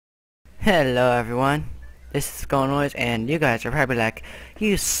Hello everyone, this is Noise, and you guys are probably like,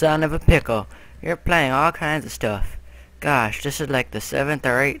 you son of a pickle, you're playing all kinds of stuff. Gosh, this is like the 7th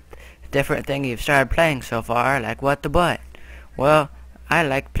or 8th different thing you've started playing so far, like what the butt? Well, I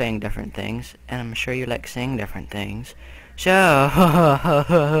like playing different things, and I'm sure you like seeing different things. So,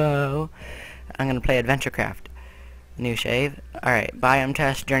 I'm gonna play Adventurecraft. New shave. Alright, Biome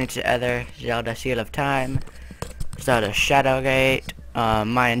Test, Journey to Ether, Zelda Seal of Time, Zelda Shadowgate,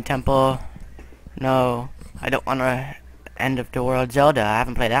 Mayan Temple. No, I don't want to End of the World Zelda. I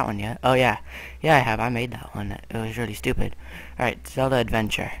haven't played that one yet. Oh yeah, yeah I have. I made that one. It was really stupid. All right, Zelda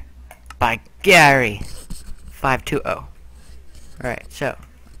Adventure by Gary 520. All right, so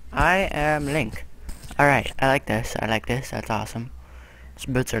I am Link. All right, I like this. I like this. That's awesome. His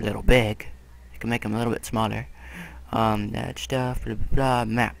boots are a little big. You can make them a little bit smaller. That stuff. Blah blah blah.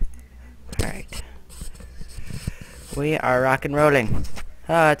 Map. All right. We are rock and rolling.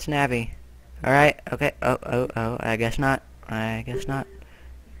 Oh, it's Navi. Alright, okay. Oh, I guess not. I guess not.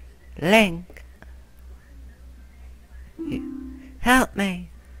 Link! Help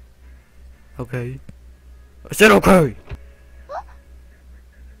me! Okay. I said okay!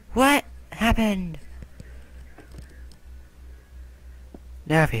 What happened?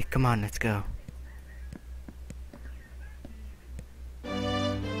 Navi, come on, let's go.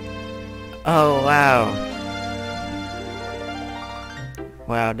 Oh, wow.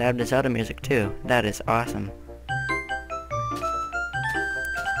 Wow, they have this other music too. That is awesome.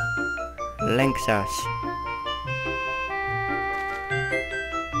 Link sauce.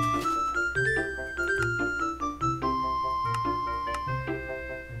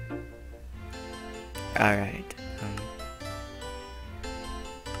 Alright.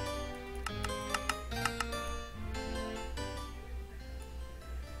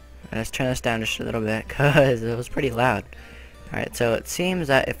 Let's turn this down just a little bit because it was pretty loud. Alright, so it seems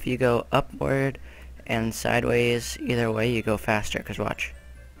that if you go upward and sideways, either way you go faster, because watch.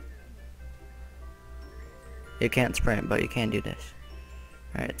 You can't sprint, but you can do this.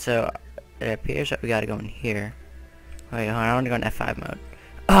 Alright, so it appears that we gotta go in here. Wait, hold on, I want to go in F5 mode.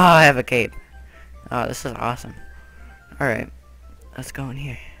 Oh, I have a cape. Oh, this is awesome. Alright, let's go in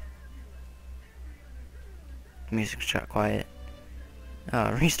here. Music's shot quiet.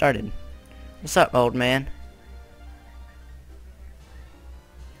 Oh, restarted. What's up, old man?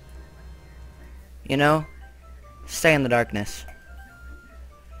 You know, stay in the darkness.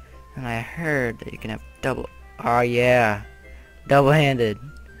 And I heard that you can have double... Oh yeah, double-handed.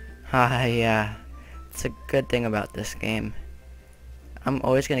 Ah yeah, it's a good thing about this game. I'm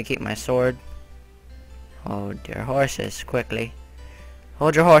always gonna keep my sword. Hold your horses, quickly.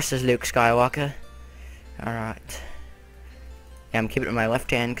 Hold your horses, Luke Skywalker. Alright. Yeah, I'm keeping it in my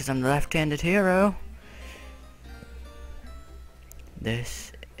left hand because I'm the left-handed hero.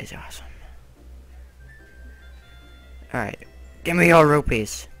 This is awesome. Alright, give me your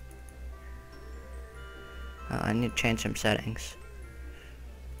rupees. I need to change some settings.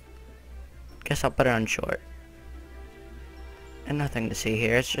 Guess I'll put it on short. And nothing to see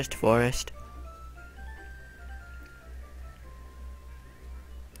here, it's just forest.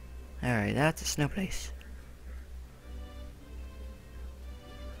 Alright, that's a snow place.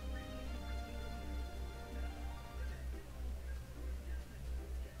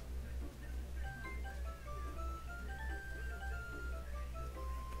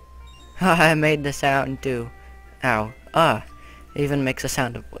 I made the sound too. Ow. It even makes a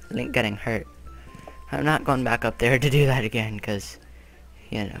sound of Link getting hurt. I'm not going back up there to do that again, because,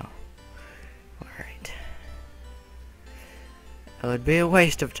 you know. Alright. It would be a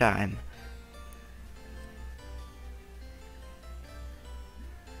waste of time.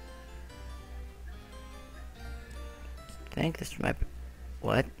 I think this might be...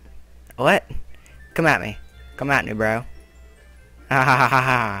 What? What? Come at me. Come at me, bro. Ha ha ha ha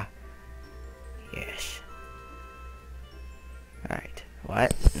ha. Yes. Alright.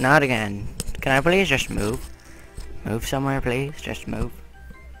 What? Not again. Can I please just move? Move somewhere, please? Just move.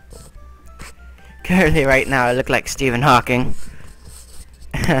 Currently, right now, I look like Stephen Hawking.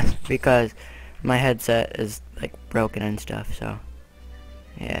 Because my headset is, like, broken and stuff, so...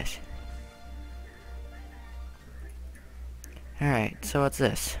 Yes. Alright, so what's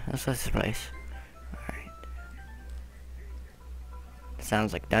this? What's this place? Alright.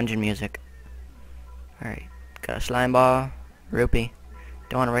 Sounds like dungeon music. Alright, got a slime ball, rupee.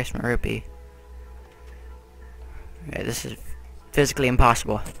 Don't want to waste my rupee. Okay, this is physically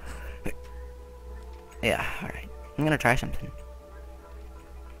impossible. Yeah, alright. I'm gonna try something.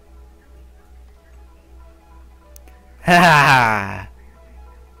 Ha ha!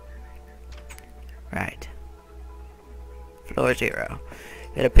 Right. Floor 0.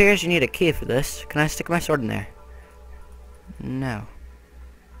 It appears you need a key for this. Can I stick my sword in there? No.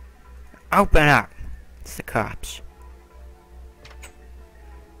 Open up! It's the cops.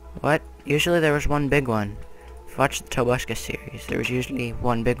 What? Usually there was one big one. If you watch the Tobuscus series, there was usually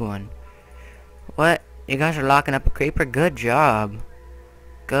one big one. What? You guys are locking up a creeper? Good job.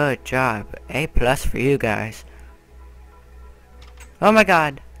 Good job. A+ for you guys. Oh my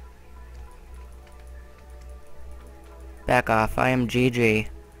god. Back off. I am GG.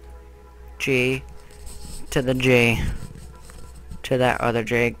 G to the G. To that other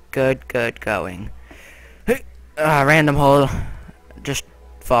J. Good going. Random hole. Just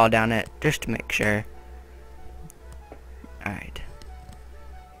fall down it. Just to make sure. Alright.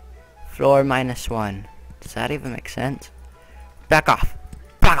 Floor -1. Does that even make sense? Back off.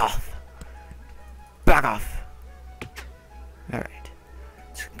 Back off. Back off. Alright.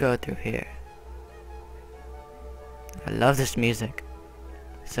 Let's go through here. I love this music.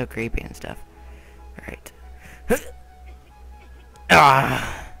 It's so creepy and stuff. Alright.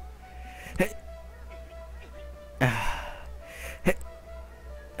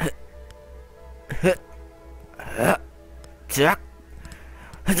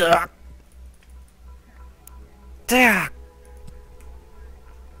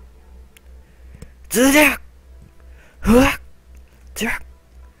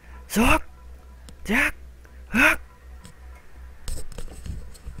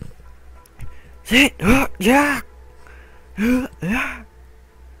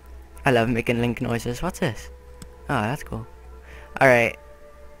 I love making link noises. What's this? Oh, that's cool. Alright.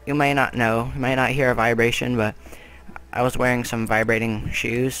 You may not know, you might not hear a vibration, but I was wearing some vibrating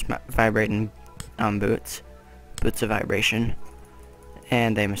shoes, vibrating boots. Boots of vibration.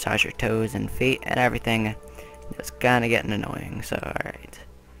 And they massage your toes and feet and everything. It's kinda getting annoying, so alright.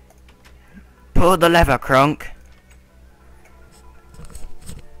 Pull the lever, crunk.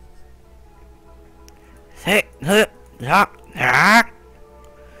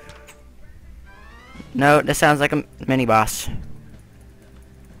 No, this sounds like a mini boss.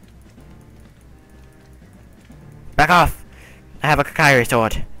 Back off! I have a Kakiri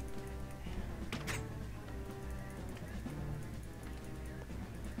sword.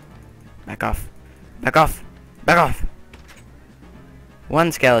 Back off. Back off. Back off.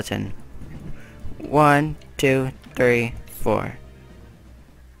 One skeleton. 1, 2, 3, 4.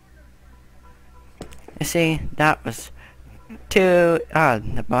 You see, that was too...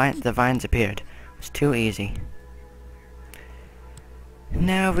 the vines appeared. It was too easy.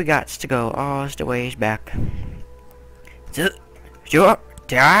 Now we got to go all the ways back.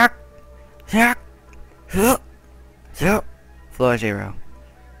 Floor 0.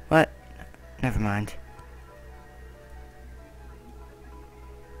 What? Never mind.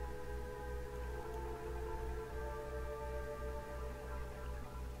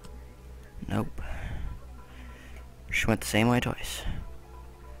 Nope. She went the same way twice.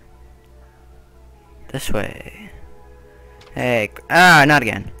 This way. Hey, not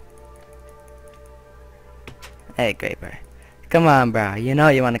again. Hey, Graper. Come on, bro. You know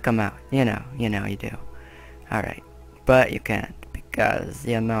you want to come out. You know you do. Alright. But you can't. Because,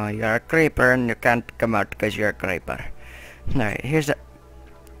 you know, you're a creeper and you can't come out because you're a creeper. Alright, here's the...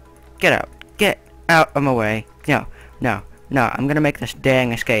 Get out. Get out of my way. No. I'm gonna make this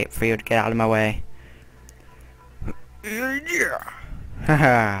dang escape for you to get out of my way.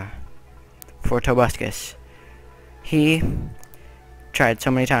 Haha. For Tobuscus. He tried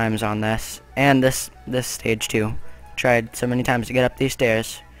so many times on this, and this stage too. Tried so many times to get up these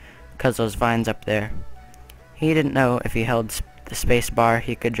stairs, because those vines up there. He didn't know if he held the space bar,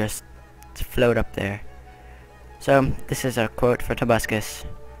 he could just float up there. So, this is a quote for Tobuscus.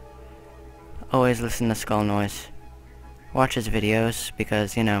 Always listen to skull noise. Watch his videos,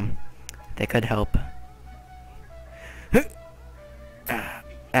 because, you know, they could help.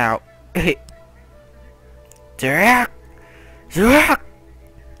 Ow.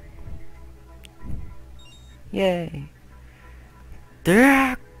 Yay.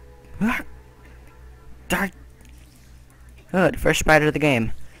 Good, first spider of the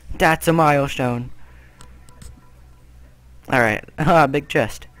game. That's a milestone. Alright, big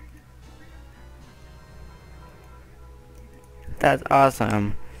chest. That's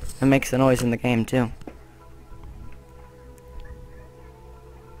awesome. It makes the noise in the game too.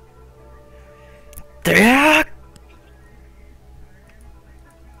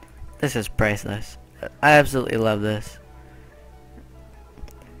 This is priceless. I absolutely love this.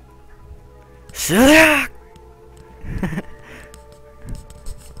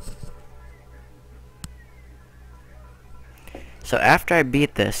 So after I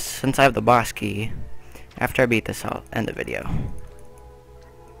beat this, since I have the boss key, after I beat this, I'll end the video.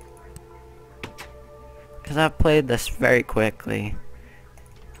 because I've played this very quickly.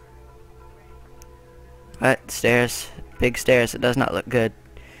 What? Stairs? Big stairs. It does not look good.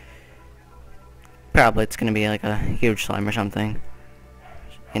 Probably it's gonna be like a huge slime or something.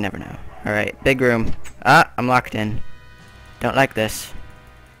 You never know. Alright, big room. Ah, I'm locked in. Don't like this.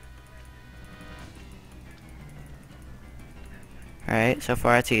 Alright, so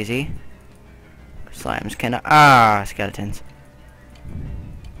far it's easy. Slimes cannot. Ah, skeletons.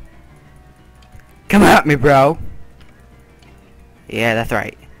 Come at me, bro. Yeah, that's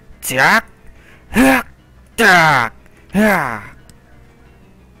right.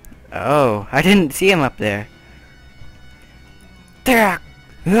 Oh, I didn't see him up there.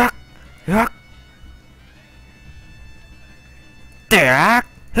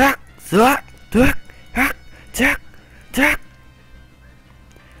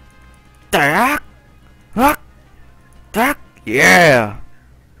 Yeah.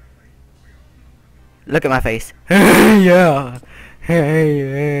 Look at my face. Yeah.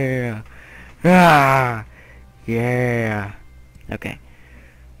 Yeah. Ah. Yeah. Okay.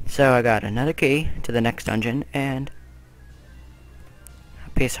 So I got another key to the next dungeon and a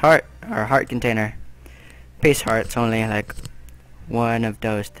piece heart or heart container. Piece heart's only like one of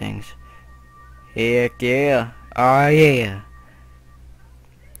those things. Heck yeah. Oh yeah.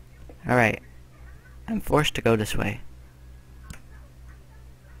 Alright. I'm forced to go this way.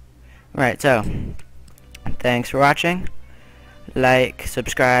 Alright, so thanks for watching. Like,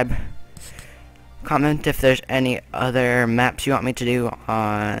 subscribe, comment if there's any other maps you want me to do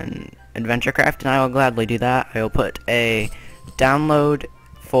on AdventureCraft, and I will gladly do that. I will put a download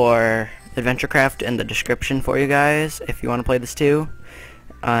for AdventureCraft in the description for you guys if you want to play this too.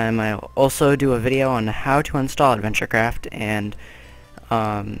 I'll also do a video on how to install AdventureCraft, and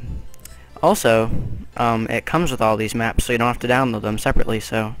also it comes with all these maps, so you don't have to download them separately,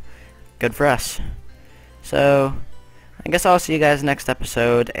 so good for us. So I guess I'll see you guys next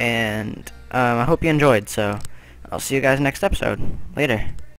episode, and I hope you enjoyed, so I'll see you guys next episode. Later.